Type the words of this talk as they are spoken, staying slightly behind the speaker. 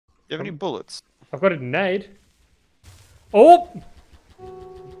you have any bullets? I've got a grenade. Oh!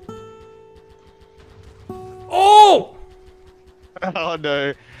 Oh! Oh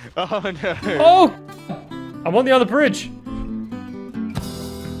no! Oh no! Oh! I'm on the other bridge.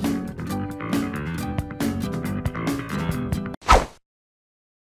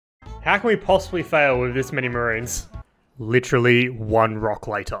 How can we possibly fail with this many Marines? Literally one rock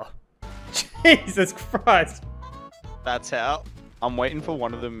later. Jesus Christ. That's how. I'm waiting for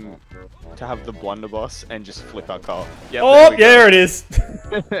one of them to have the blunderbuss and just flip our car. Yep, Oh, there there it is.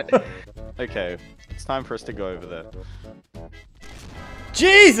 Okay, it's time for us to go over there.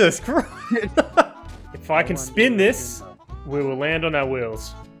 Jesus Christ. If I can spin this, we will land on our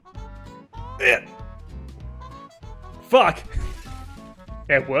wheels. Yeah. Fuck.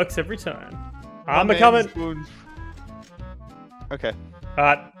 It works every time. I'm coming. Okay.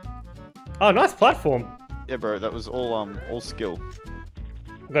 Alright. Oh, nice platform. Yeah, bro, that was all skill.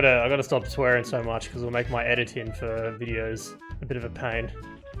 I gotta stop swearing so much because it'll make my editing for videos a bit of a pain.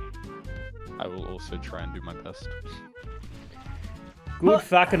 I will also try and do my best. Good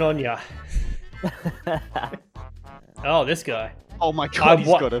fucking on ya. Oh, this guy. Oh my god, he's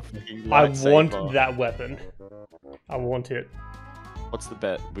got a fucking lightsaber. I want that weapon. I want it. What's the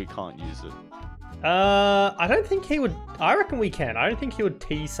bet? We can't use it. I don't think he would. I reckon we can. I don't think he would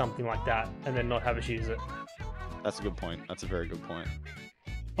tease something like that and then not have us use it. That's a good point. That's a very good point.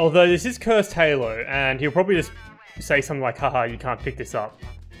 Although this is Cursed Halo, and he'll probably just say something like, haha, you can't pick this up.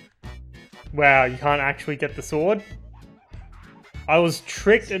 Wow, you can't actually get the sword? I was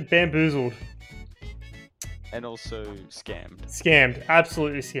tricked and bamboozled. And also scammed. Scammed.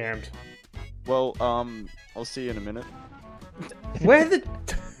 Absolutely scammed. Well, I'll see you in a minute. Where the...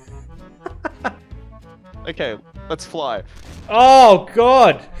 Okay, let's fly. Oh,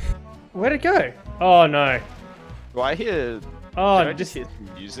 God! Where'd it go? Oh, no. Do I hear... Oh, did I just hear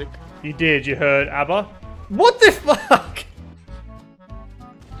some music? You did. You heard ABBA? What the fuck?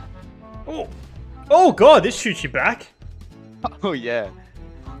 Oh. Oh, God, this shoots you back. Oh, yeah.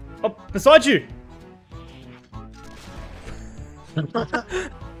 Oh, beside you.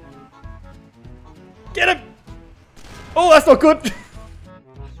 Get him! Oh, that's not good.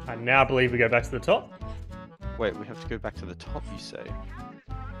 I now believe we go back to the top. Wait, we have to go back to the top, you say?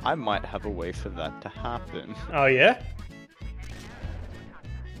 I might have a way for that to happen. Oh, yeah?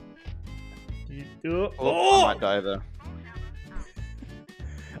 You do it. Oh, I might die there.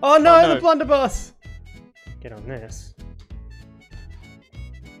 Oh, no, Oh, no. the blunderbuss. Get on this.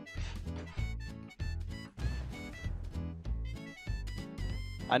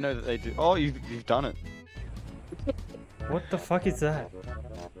 I know that they do. Oh, you've done it. What the fuck is that?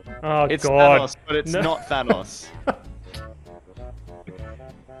 Oh, It's God. Thanos, but it's No. not Thanos.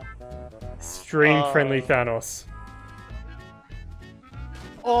 Stream-friendly Thanos.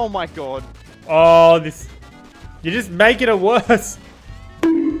 Oh my god. Oh, this... You're just making it worse.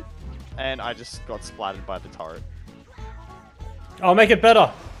 And I just got splattered by the turret. I'll make it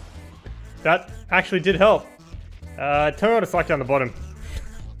better. That actually did help. Turn on a slide down the bottom.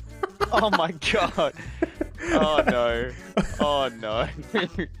 Oh my god. Oh no. Oh no.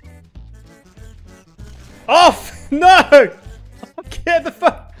 Off! No! Get the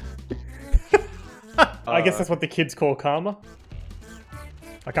fuck... I guess that's what the kids call karma.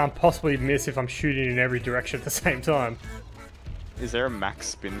 I can't possibly miss if I'm shooting in every direction at the same time. Is there a max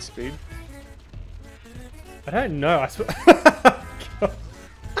spin speed? I don't know, I swear...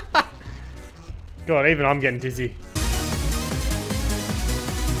 God. God, even I'm getting dizzy.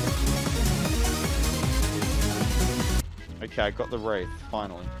 Okay, I got the Wraith,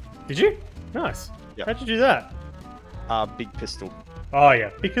 finally. Did you? Nice. Yep. How'd you do that? Big pistol. Oh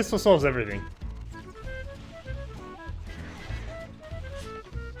yeah, big pistol solves everything.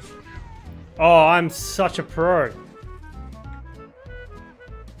 Oh, I'm such a pro.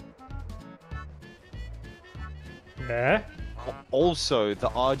 There. Also, the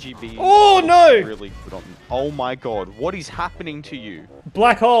RGB Oh, no! really good on. Oh my god, what is happening to you?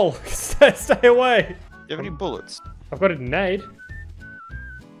 Black hole. Stay away. Do you have any bullets? I've got a grenade.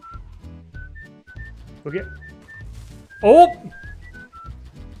 Look at. Oh!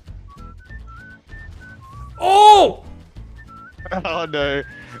 Oh! Oh no.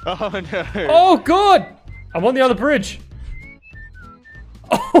 Oh no. Oh god! I'm on the other bridge.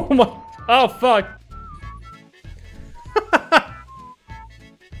 Oh my. Oh fuck.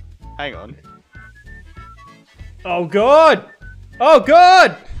 Hang on. Oh god! Oh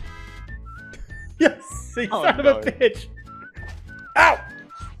god! Yes, you Oh, son no. of a bitch! Ow!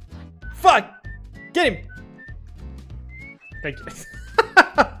 Fuck! Get him! Thank you.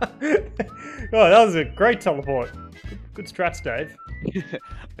 Oh, that was a great teleport. Good strats, Dave.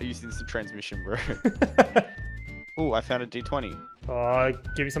 I used instant transmission, bro. Oh, I found a D20. Oh,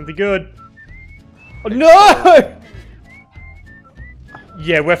 give me something good. Oh, no!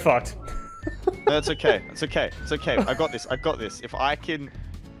 Yeah, we're fucked. No, it's okay. It's okay. It's okay. I got this. I got this. If I can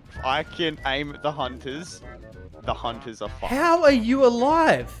aim at the hunters are fucked. How are you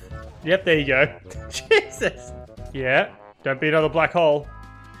alive? Yep, there you go. Jesus. Yeah, don't be another black hole.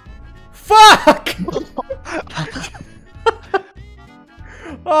 Fuck!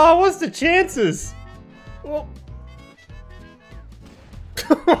 Oh, what's the chances? Well...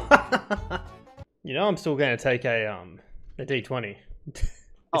 You know, I'm still going to take a D20.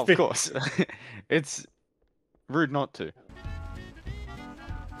 Oh, of course. It's rude not to.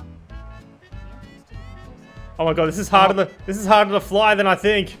 Oh my god, this is harder to fly than I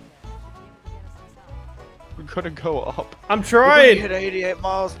think. We gotta go up. I'm trying. Hit 88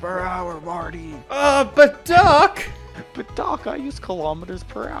 miles per hour, Marty. But Doc. But Doc, I use kilometers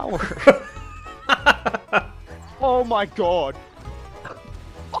per hour. Oh my god.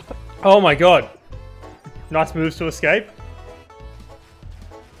 Oh my god. Nice moves to escape.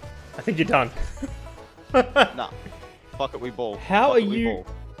 I think you're done. Nah. Fuck it, we ball. How Fuck are it, we you? ball.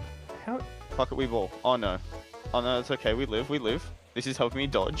 How? Fuck it, we ball. Oh no. Oh no, it's okay. We live. We live. This is helping me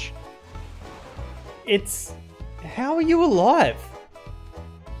dodge. It's... How are you alive?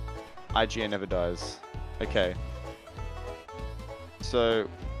 IGN never dies. Okay. So...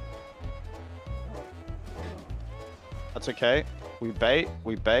 That's okay. We bait.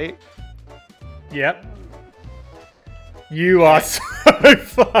 We bait. Yep. You are so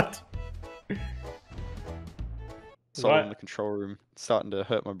fucked. Someone in the control room. It's starting to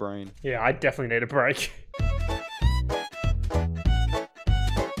hurt my brain. Yeah, I definitely need a break.